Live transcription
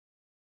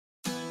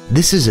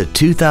This is a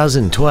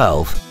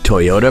 2012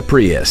 Toyota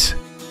Prius.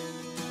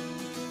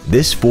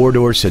 This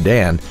four-door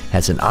sedan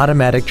has an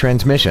automatic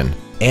transmission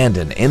and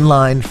an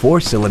inline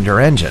four-cylinder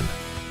engine.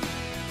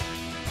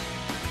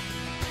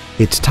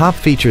 Its top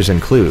features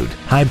include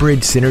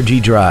hybrid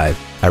synergy drive,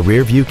 a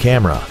rear-view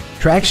camera,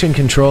 traction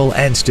control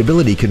and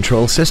stability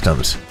control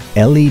systems,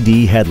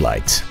 LED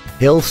headlights,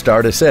 hill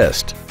start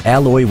assist,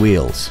 alloy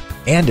wheels,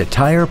 and a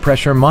tire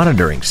pressure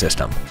monitoring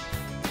system.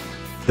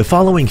 The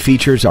following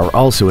features are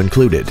also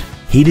included: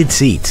 heated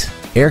seats,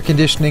 air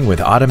conditioning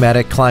with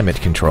automatic climate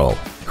control,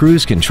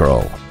 cruise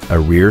control, a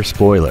rear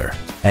spoiler,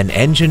 an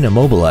engine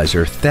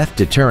immobilizer theft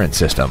deterrent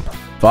system,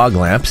 fog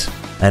lamps,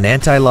 an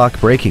anti-lock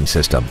braking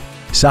system,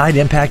 side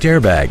impact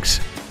airbags,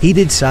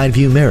 heated side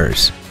view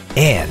mirrors,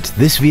 and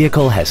this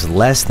vehicle has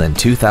less than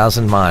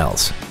 2,000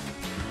 miles.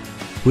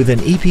 With an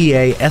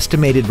EPA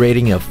estimated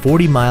rating of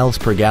 40 miles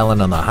per gallon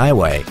on the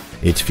highway,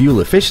 its fuel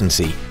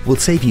efficiency will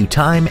save you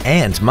time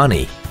and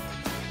money.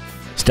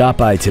 Stop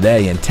by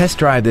today and test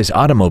drive this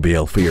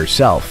automobile for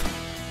yourself.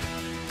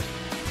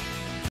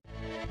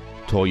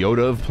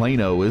 Toyota of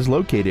Plano is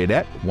located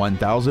at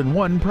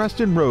 1001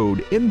 Preston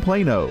Road in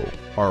Plano.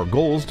 Our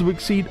goal is to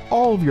exceed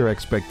all of your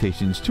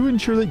expectations to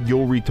ensure that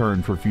you'll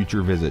return for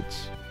future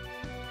visits.